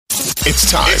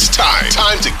It's time. It's time.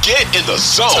 Time to get in the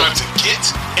zone. Time to get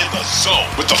in the zone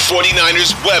with the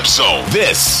 49ers web zone.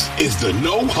 This is the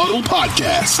No Huddle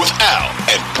Podcast with Al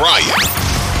and Brian.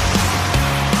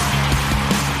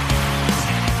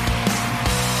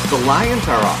 The Lions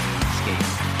are up in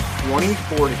this game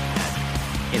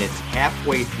 24-10, and it's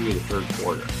halfway through the third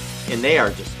quarter, and they are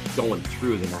just going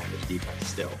through the Niners defense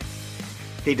still.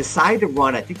 They decide to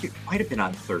run, I think it might have been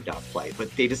on third down play, but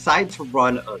they decide to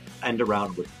run an end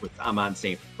around with Amon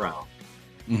St. Brown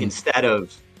instead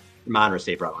of Monroe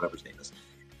St. Brown, whatever his name is,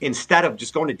 instead of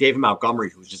just going to David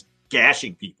Montgomery, who was just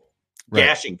gashing people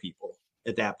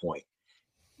at that point.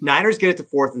 Niners get it to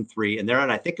 4th and 3, and they're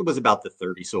on, I think it was about the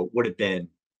 30, so it would have been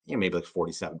maybe like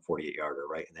 47, 48 yarder,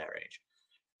 right in that range.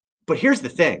 But here's the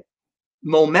thing.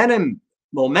 Momentum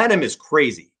is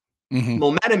crazy.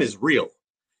 Momentum is real.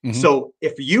 So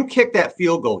if you kick that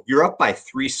field goal, you're up by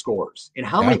 3 scores. And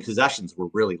how many possessions were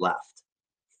really left?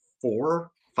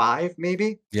 4, 5,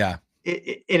 maybe? Yeah.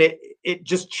 It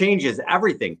just changes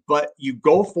everything. But you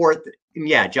go for it. And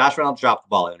yeah, Josh Reynolds dropped the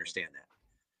ball. I understand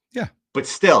that. Yeah. But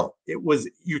still,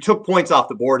 you took points off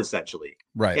the board essentially.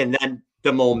 Right. And then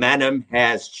the momentum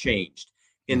has changed.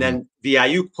 And then the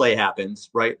Ayuk play happens,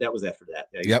 right? That was after that.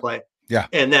 The Ayuk play. Yeah.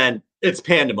 And then it's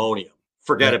pandemonium.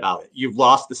 Forget about it. You've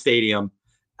lost the stadium.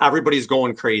 Everybody's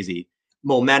going crazy.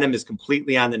 Momentum is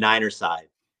completely on the Niners side.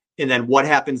 And then what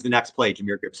happens the next play?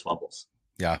 Jahmyr Gibbs fumbles.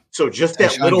 Yeah. So just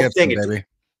that little thing,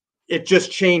 it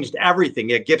just changed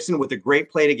everything. Yeah, Gibson with a great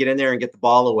play to get in there and get the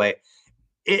ball away.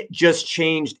 It just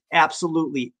changed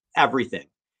absolutely everything.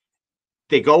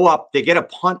 They go up, they get a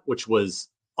punt, which was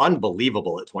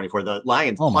unbelievable at 24. The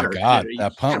Lions punter, my God,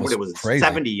 that punt was crazy.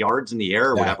 70 yards in the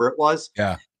air or whatever it was.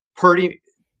 Yeah. Purdy,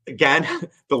 again,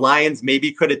 the Lions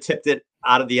maybe could have tipped it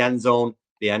out of the end zone.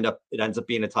 It ends up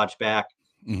being a touchback.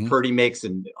 Purdy makes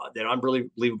an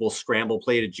unbelievable scramble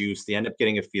play to Juice. They end up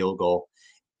getting a field goal.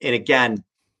 And again,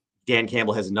 Dan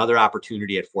Campbell has another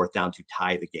opportunity at 4th down to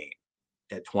tie the game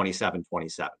at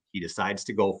 27-27. He decides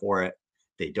to go for it.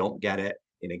 They don't get it.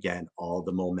 And again, all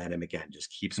the momentum again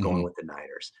just keeps going with the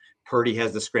Niners. Purdy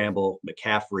has the scramble.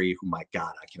 McCaffrey, who, my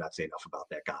God, I cannot say enough about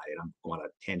that guy. And I'm going to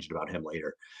tangent about him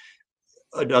later.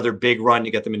 Another big run to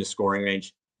get them into scoring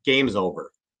range. Game's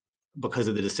over because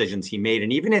of the decisions he made.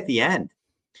 And even at the end,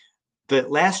 the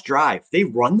last drive, they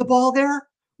run the ball there.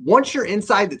 Once you're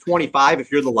inside the 25,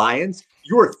 if you're the Lions,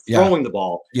 you are throwing the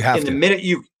ball. You have in the minute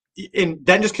and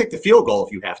then just kick the field goal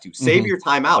if you have to. Save your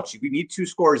timeouts. You need 2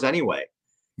 scores anyway.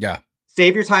 Yeah.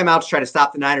 Save your timeouts, try to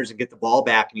stop the Niners and get the ball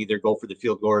back and either go for the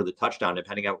field goal or the touchdown,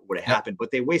 depending on what would have happened.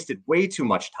 But they wasted way too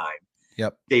much time.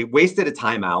 Yep. They wasted a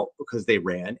timeout because they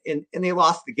ran and they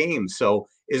lost the game. So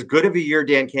as good of a year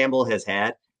Dan Campbell has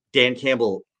had, Dan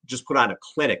Campbell just put on a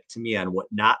clinic to me on what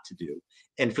not to do.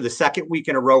 And for the second week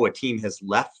in a row, a team has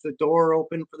left the door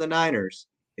open for the Niners.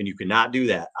 And you cannot do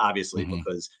that, obviously,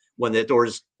 because when the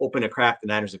doors open a crack, the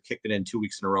Niners have kicked it in 2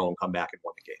 weeks in a row and come back and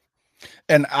won the game.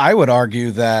 And I would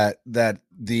argue that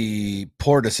the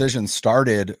poor decision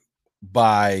started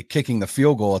by kicking the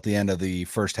field goal at the end of the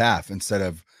first half instead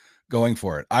of going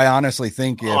for it. I honestly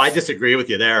think I disagree with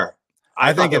you there.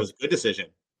 I think it was a good decision.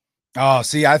 Oh,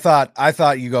 see, I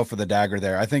thought you go for the dagger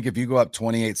there. I think if you go up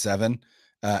 28-7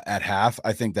 at half,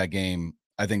 I think that game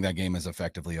is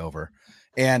effectively over.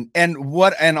 And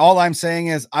all I'm saying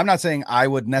is I'm not saying I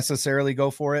would necessarily go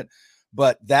for it,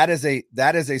 but that is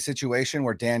a situation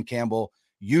where Dan Campbell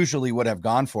usually would have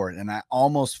gone for it. And I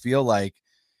almost feel like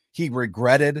he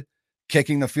regretted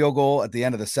kicking the field goal at the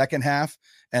end of the second half.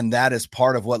 And that is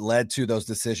part of what led to those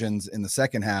decisions in the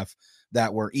second half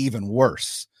that were even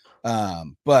worse.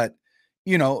 But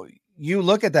you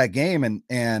look at that game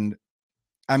and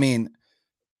I mean,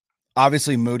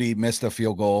 obviously Moody missed a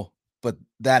field goal, but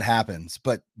that happens.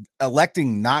 But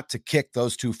electing not to kick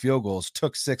those 2 field goals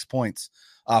took 6 points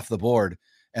off the board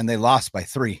and they lost by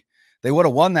 3. They would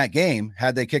have won that game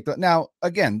had they kicked. Now,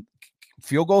 again,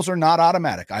 field goals are not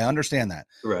automatic. I understand that.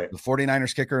 Right. The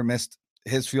 49ers kicker missed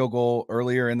his field goal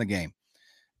earlier in the game.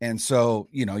 And so,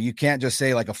 you can't just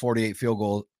say like a 48-yard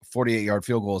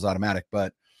field goal is automatic,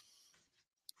 but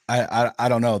I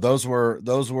don't know. Those were,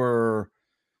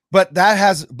 but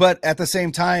at the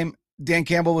same time, Dan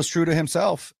Campbell was true to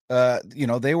himself.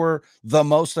 They were the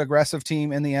most aggressive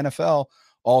team in the NFL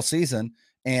all season.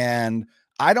 And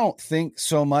I don't think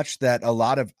so much that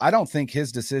I don't think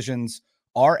his decisions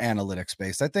are analytics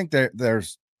based. I think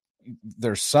there's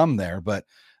some there, but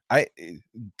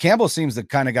Campbell seems the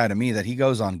kind of guy to me that he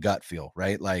goes on gut feel,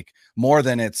 right? Like more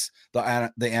than it's the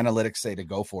analytics say to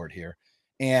go for it here.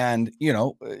 And, we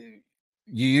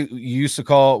used to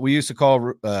call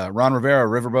Ron Rivera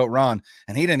Riverboat Ron,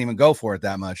 and he didn't even go for it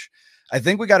that much. I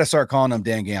think we got to start calling him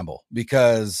Dan Gamble,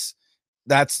 because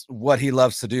that's what he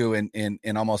loves to do in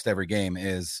almost every game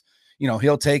is,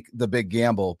 he'll take the big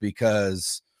gamble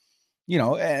because,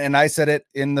 and I said it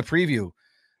in the preview,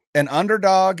 an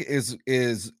underdog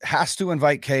has to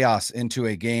invite chaos into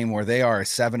a game where they are a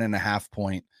 7.5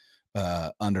 point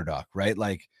underdog, right?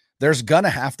 Like there's going to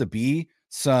have to be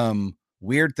some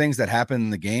weird things that happen in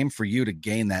the game for you to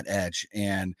gain that edge.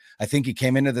 And I think he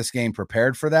came into this game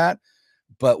prepared for that.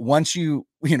 But once you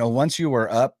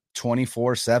were up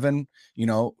 24-7,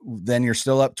 then you're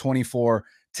still up 24-10.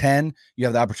 You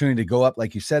have the opportunity to go up,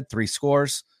 like you said, 3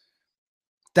 scores.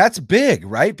 That's big,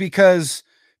 right? Because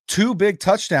 2 big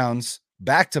touchdowns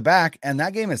back to back, and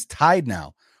that game is tied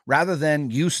now, rather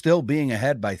than you still being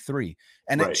ahead by 3.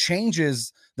 And It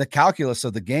changes the calculus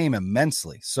of the game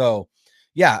immensely. So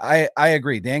yeah, I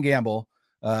agree. Dan Gamble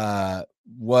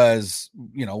was,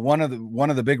 one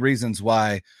of the big reasons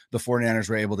why the 49ers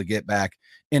were able to get back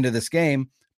into this game.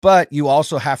 But you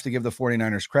also have to give the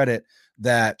 49ers credit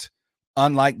that,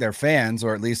 unlike their fans,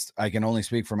 or at least I can only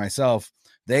speak for myself,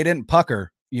 they didn't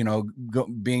pucker,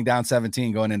 being down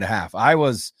 17 going into half. I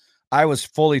was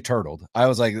fully turtled. I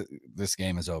was like, this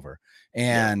game is over.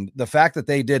 And the fact that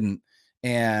they didn't,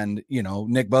 and,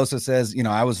 Nick Bosa says,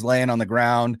 I was laying on the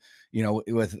ground,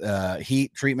 with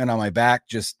heat treatment on my back,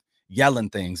 just yelling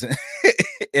things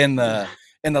in the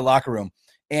locker room.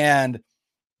 And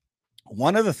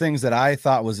one of the things that I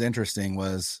thought was interesting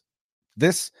was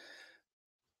this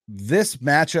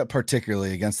matchup,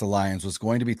 particularly against the Lions, was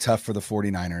going to be tough for the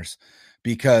 49ers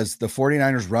because the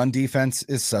 49ers run defense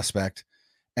is suspect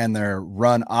and their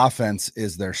run offense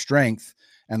is their strength.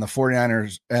 And the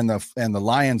 49ers and the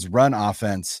Lions run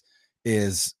offense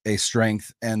is a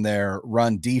strength and their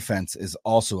run defense is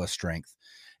also a strength.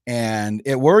 And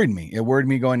it worried me. It worried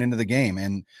me going into the game.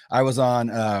 And I was on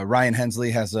Ryan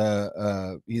Hensley has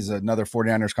he's another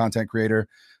 49ers content creator.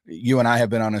 You and I have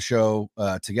been on a show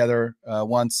together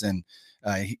once. And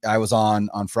I was on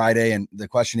Friday. And the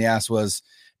question he asked was,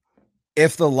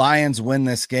 if the Lions win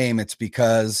this game, it's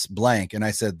because blank. And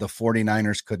I said, the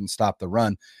 49ers couldn't stop the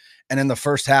run. And in the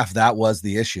first half, that was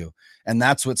the issue. And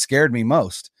that's what scared me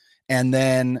most. And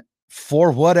then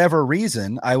for whatever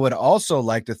reason, I would also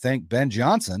like to thank Ben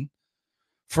Johnson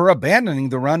for abandoning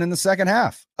the run in the second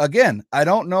half. Again, I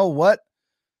don't know what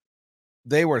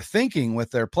they were thinking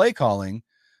with their play calling,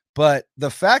 but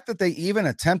the fact that they even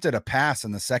attempted a pass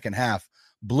in the second half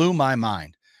blew my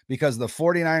mind, because the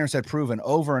 49ers had proven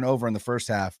over and over in the first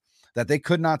half that they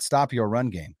could not stop your run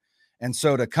game. And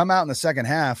so to come out in the second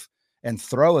half and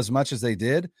throw as much as they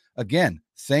did, again,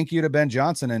 thank you to Ben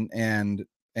Johnson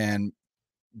and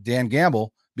Dan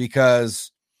Gamble,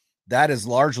 because that is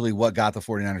largely what got the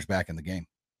 49ers back in the game.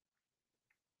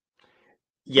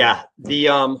 Yeah.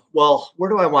 Well, where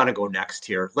do I want to go next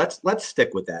here? Let's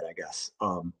stick with that, I guess.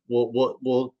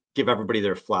 We'll give everybody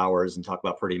their flowers and talk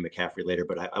about Purdy and McCaffrey later,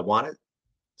 but I want to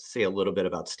say a little bit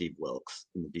about Steve Wilks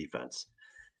in the defense.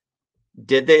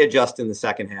 Did they adjust in the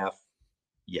second half?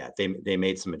 Yeah, they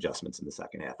made some adjustments in the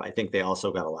second half. I think they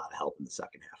also got a lot of help in the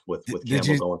second half with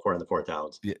Campbell going for it in the 4th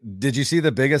downs. Did you see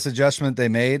the biggest adjustment they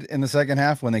made in the second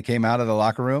half when they came out of the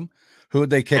locker room? Who would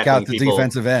they kick out to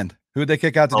defensive end? Who would they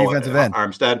kick out to defensive end?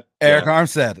 Armstead. Eric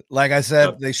Armstead. Like I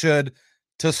said, they should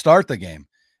to start the game.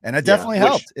 And it definitely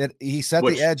helped. He set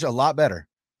the edge a lot better.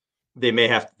 They may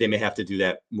have to do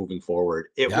that moving forward.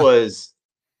 It was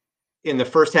in the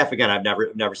first half. Again, I've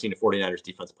never seen a 49ers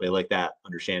defense play like that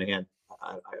under Shanahan.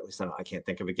 I can't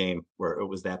think of a game where it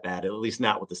was that bad, at least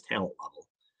not with this talent level.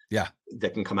 Yeah.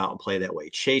 That can come out and play that way.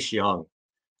 Chase Young,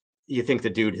 you think the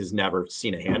dude has never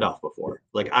seen a handoff before.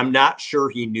 Like, I'm not sure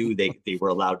he knew they were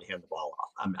allowed to hand the ball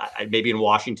off. Maybe in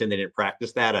Washington they didn't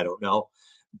practice that. I don't know.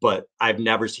 But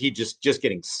he just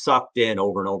getting sucked in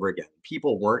over and over again.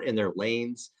 People weren't in their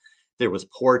lanes. There was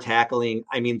poor tackling.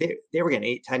 I mean, they were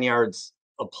getting 8-10 yards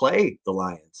of play, the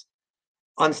Lions.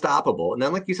 Unstoppable. And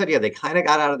then, like you said, they kind of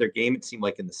got out of their game, it seemed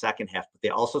like, in the second half, but they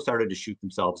also started to shoot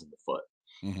themselves in the foot.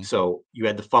 Mm-hmm. So you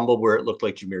had the fumble where it looked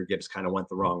like Jahmyr Gibbs kind of went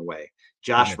the wrong way.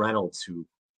 Josh Reynolds, who,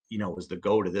 was the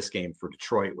go to this game for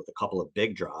Detroit with a couple of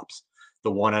big drops,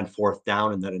 the one on 4th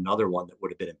down, and then another one that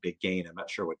would have been a big gain. I'm not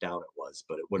sure what down it was,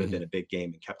 but it would have been a big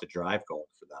game and kept a drive going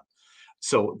for them.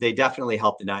 So they definitely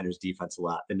helped the Niners defense a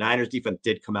lot. The Niners defense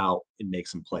did come out and make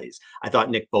some plays. I thought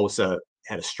Nick Bosa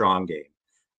had a strong game.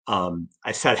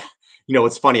 I said,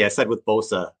 it's funny. I said with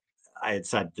Bosa, I had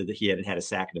said that he hadn't had a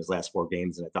sack in his last 4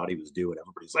 games, and I thought he was due. And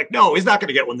everybody's like, no, he's not going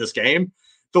to get one this game.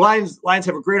 The Lions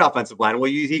have a great offensive line. Well,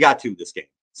 he got 2 this game.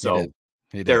 So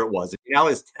there it was. He now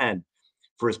has 10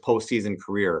 for his postseason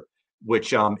career,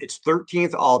 which it's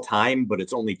 13th all time, but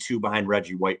it's only 2 behind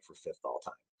Reggie White for 5th all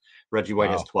time. Reggie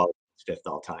White has Wow. 12, fifth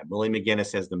all time. Willie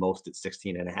McGinnis has the most at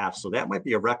 16 and a half. So that might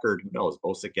be a record. Who knows?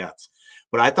 Bosa gets.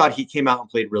 But I thought he came out and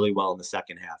played really well in the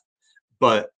second half.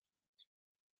 But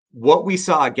what we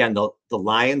saw again, the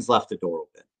Lions left the door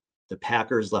open. The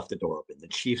Packers left the door open. The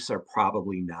Chiefs are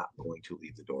probably not going to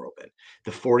leave the door open.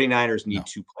 The 49ers need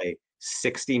to play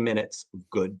 60 minutes of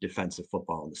good defensive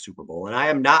football in the Super Bowl. And I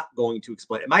am not going to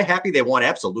explain. Am I happy they won?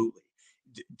 Absolutely.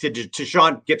 Did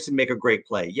Sean Gibson make a great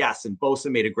play? Yes. And Bosa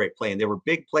made a great play. And there were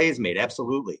big plays made.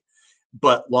 Absolutely.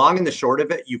 But long and the short of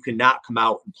it, you cannot come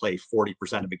out and play 40%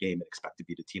 of a game and expect to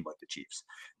beat a team like the Chiefs.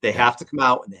 They have to come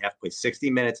out and they have to play 60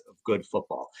 minutes of good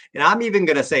football. And I'm even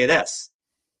going to say this.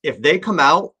 If they come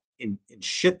out and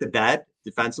shit the bed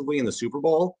defensively in the Super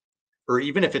Bowl, or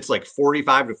even if it's like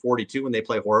 45-42 and they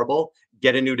play horrible,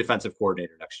 get a new defensive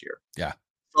coordinator next year. Yeah.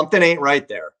 Something ain't right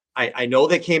there. I know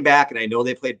they came back and I know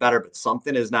they played better, but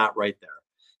something is not right there.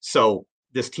 So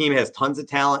this team has tons of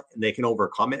talent and they can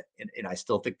overcome it. And I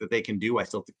still think that they can do. I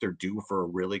still think they're due for a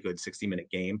really good 60-minute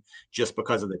game just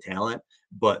because of the talent.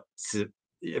 But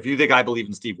if you think I believe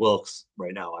in Steve Wilkes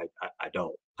right now, I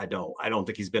don't. I don't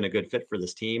think he's been a good fit for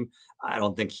this team. I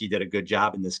don't think he did a good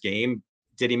job in this game.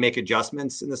 Did he make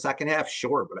adjustments in the second half?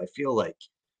 Sure. But I feel like,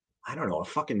 I don't know, a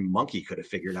fucking monkey could have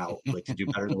figured out like to do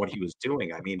better than what he was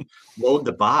doing. I mean, load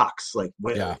the box, like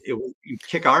you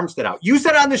kick Armstead out. You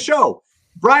said on the show,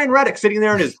 Brian Reddick sitting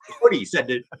there in his hoodie said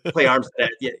to play Armstead.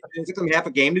 It took him half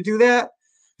a game to do that.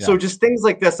 Yeah. So just things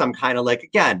like this, I'm kind of like,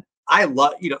 again, I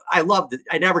love that.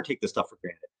 I never take this stuff for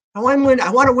granted. I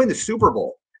want to win the Super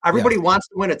Bowl. Everybody wants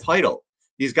to win a title.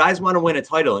 These guys want to win a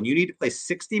title, and you need to play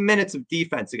 60 minutes of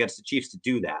defense against the Chiefs to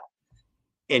do that.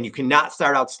 And you cannot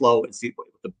start out slow and see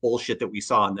the bullshit that we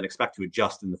saw and then expect to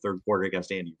adjust in the third quarter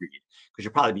against Andy Reid, because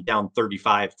you'll probably be down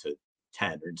 35-10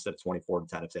 or instead of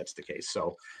 24-10 if that's the case.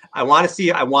 So I want to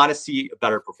see a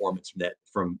better performance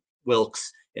from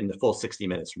Wilkes in the full 60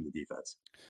 minutes from the defense.